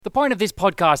The point of this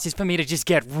podcast is for me to just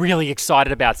get really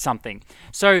excited about something.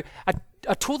 So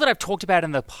a tool that I've talked about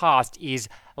in the past is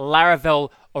Laravel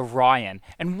Orion.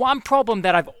 And one problem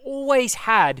that I've always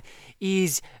had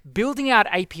is building out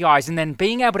APIs and then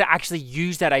being able to actually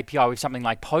use that API with something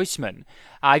like Postman.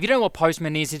 If you don't know what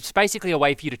Postman is, it's basically a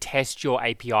way for you to test your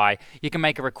API. You can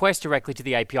make a request directly to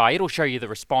the API. It'll show you the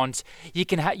response. You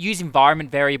can use environment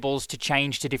variables to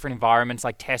change to different environments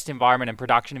like test environment and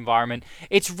production environment.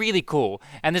 It's really cool.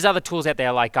 And there's other tools out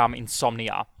there like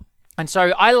Insomnia. And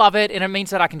so I love it, and it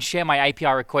means that I can share my API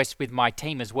requests with my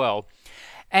team as well.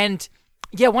 And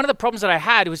yeah, one of the problems that I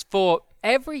had was for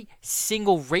every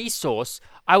single resource,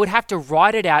 I would have to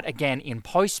write it out again in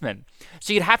Postman.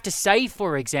 So you'd have to say,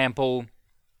 for example,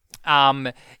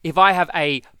 if I have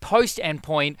a post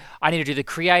endpoint, I need to do the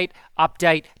create,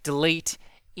 update, delete,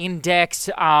 index.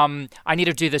 I need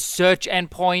to do the search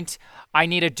endpoint. I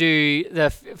need to do the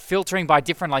filtering by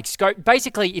different scope.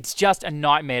 Basically, it's just a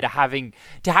nightmare to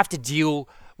have to deal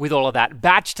with all of that.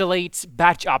 Batch deletes,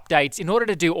 batch updates. In order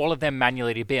to do all of them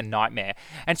manually, it'd be a nightmare.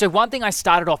 And so one thing I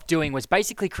started off doing was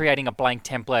basically creating a blank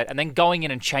template and then going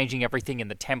in and changing everything in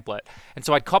the template. And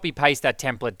so I'd copy paste that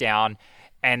template down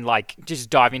and just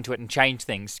dive into it and change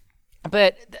things.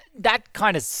 But that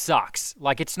kind of sucks.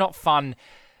 It's not fun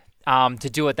to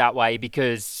do it that way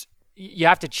because you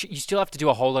still have to do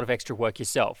a whole lot of extra work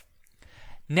yourself.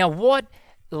 Now, what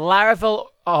Laravel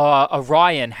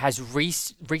Orion has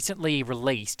recently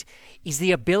released is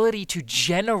the ability to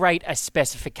generate a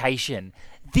specification.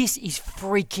 This is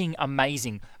freaking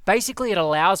amazing. Basically, it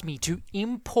allows me to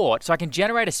import, so I can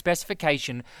generate a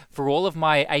specification for all of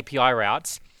my API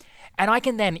routes, and I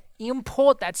can then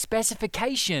import that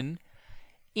specification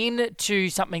into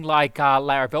something like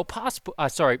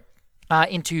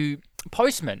into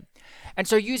Postman. And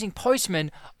so using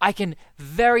Postman, I can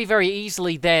very, very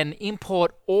easily then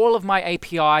import all of my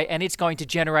API, and it's going to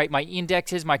generate my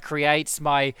indexes, my creates,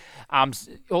 my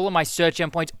all of my search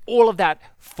endpoints, all of that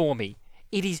for me.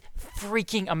 It is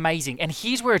freaking amazing. And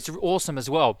here's where it's awesome as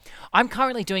well. I'm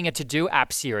currently doing a to-do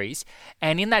app series,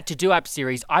 and in that to-do app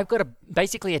series, I've got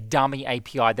basically a dummy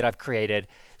API that I've created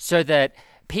so that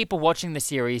people watching the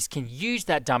series can use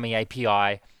that dummy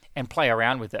API and play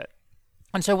around with it.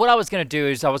 And so what I was going to do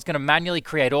is I was going to manually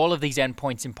create all of these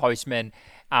endpoints in Postman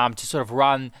to sort of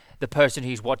run the person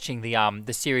who's watching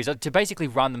the series, to basically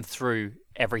run them through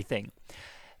everything.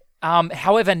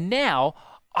 However, now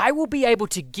I will be able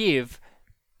to give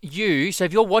you, so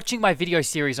if you're watching my video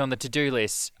series on the to-do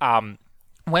list,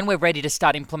 when we're ready to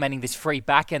start implementing this free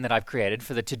backend that I've created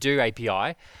for the to-do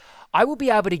API, I will be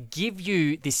able to give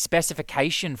you this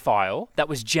specification file that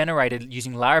was generated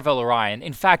using Laravel Orion.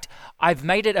 In fact, I've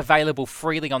made it available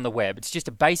freely on the web. It's just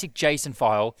a basic JSON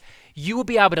file. You will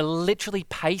be able to literally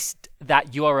paste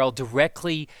that URL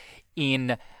directly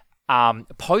in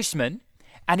Postman,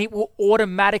 and it will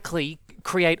automatically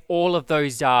create all of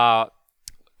those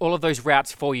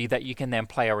routes for you that you can then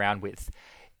play around with.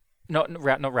 Not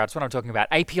routes, what I'm talking about,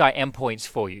 API endpoints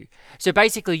for you. So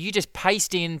basically, you just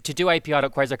paste in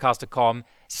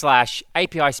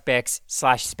todoapi.quasarcast.com/API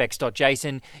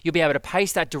specs/specs.json. You'll be able to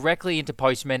paste that directly into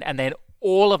Postman, and then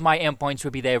all of my endpoints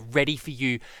will be there ready for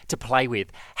you to play with.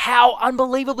 How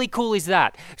unbelievably cool is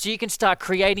that? So you can start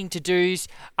creating to-dos,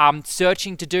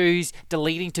 searching to-dos,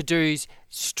 deleting to-dos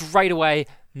straight away.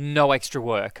 No extra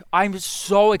work. I'm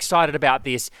so excited about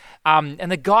this. And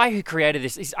the guy who created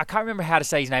this, I can't remember how to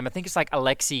say his name. I think it's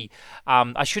Alexi.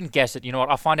 I shouldn't guess it. You know what?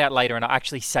 I'll find out later and I'll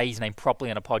actually say his name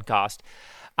properly on a podcast.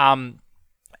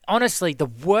 Honestly, the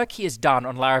work he has done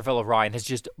on Laravel Orion has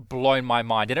just blown my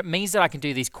mind. And it means that I can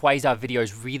do these Quasar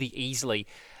videos really easily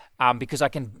because I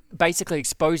can basically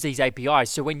expose these APIs.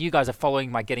 So when you guys are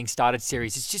following my Getting Started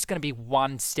series, it's just going to be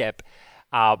one step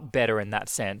better in that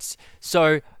sense.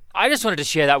 So I just wanted to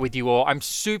share that with you all. I'm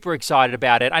super excited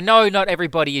about it. I know not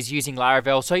everybody is using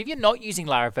Laravel, so if you're not using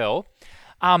Laravel,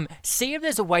 see if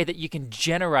there's a way that you can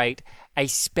generate a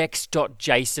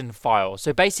specs.json file.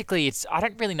 So basically, I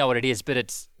don't really know what it is, but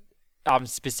it's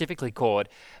specifically called.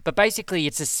 But basically,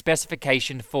 it's a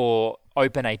specification for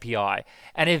OpenAPI.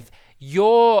 And if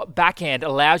your backend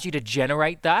allows you to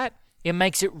generate that, it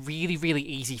makes it really, really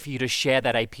easy for you to share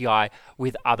that API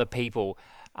with other people.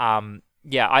 I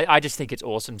just think it's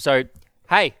awesome. So,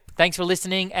 hey, thanks for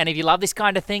listening. And if you love this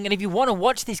kind of thing, and if you want to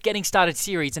watch this Getting Started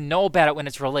series and know about it when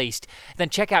it's released, then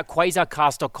check out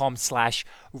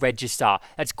quasarcast.com/register.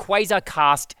 That's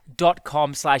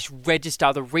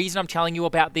quasarcast.com/register. The reason I'm telling you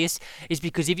about this is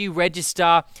because if you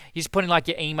register, you just put in your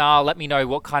email, let me know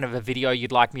what kind of a video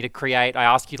you'd like me to create. I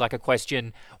ask you a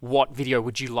question, what video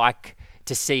would you like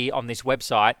to see on this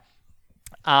website?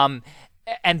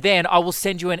 And then I will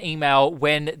send you an email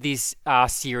when this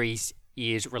series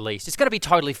is released. It's going to be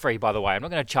totally free, by the way. I'm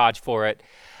not going to charge for it.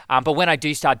 But when I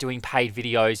do start doing paid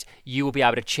videos, you will be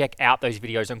able to check out those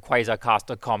videos on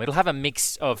quasarcast.com. It'll have a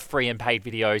mix of free and paid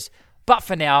videos. But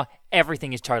for now,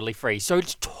 everything is totally free. So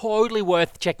it's totally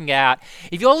worth checking out.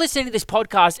 If you're listening to this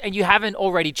podcast and you haven't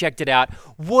already checked it out,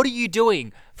 what are you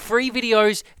doing? Free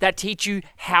videos that teach you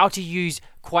how to use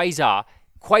Quasar.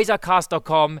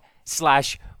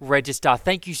 quasarcast.com/register.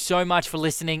 Thank you so much for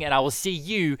listening, and I will see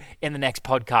you in the next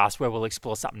podcast where we'll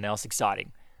explore something else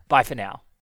exciting. Bye for now.